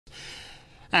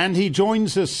And he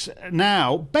joins us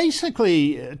now.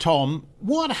 Basically, Tom,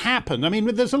 what happened? I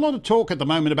mean, there's a lot of talk at the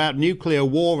moment about nuclear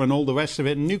war and all the rest of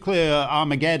it. And nuclear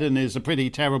Armageddon is a pretty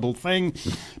terrible thing.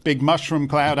 Big mushroom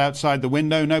cloud outside the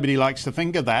window. Nobody likes to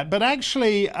think of that. But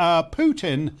actually,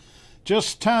 Putin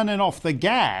just turning off the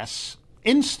gas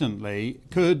instantly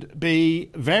could be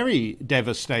very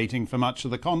devastating for much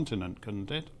of the continent,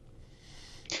 couldn't it?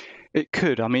 It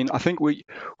could. I mean, I think we're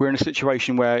in a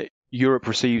situation where Europe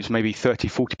receives maybe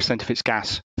 30–40% of its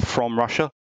gas from Russia.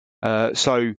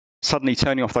 So suddenly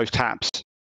turning off those taps,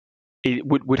 it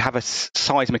would have a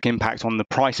seismic impact on the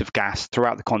price of gas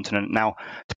throughout the continent. Now,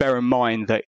 to bear in mind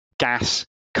that gas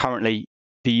currently,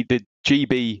 the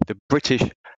British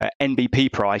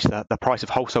NBP price, the price of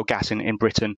wholesale gas in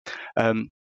Britain,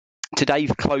 today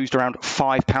closed around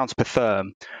 £5 per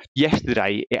therm.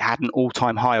 Yesterday, it had an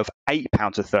all-time high of £8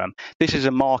 a therm. This is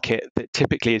a market that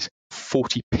typically is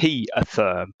 40p a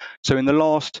therm. So in the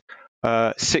last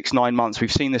 6–9 months,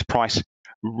 we've seen this price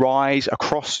rise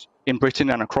across in Britain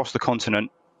and across the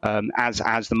continent as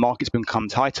the market's become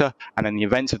tighter. And then the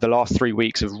events of the last 3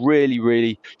 weeks have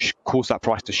really caused that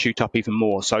price to shoot up even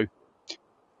more. So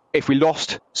if we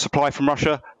lost supply from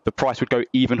Russia, the price would go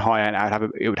even higher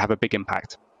and it would have a big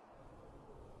impact.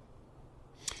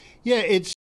 Yeah,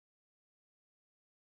 it's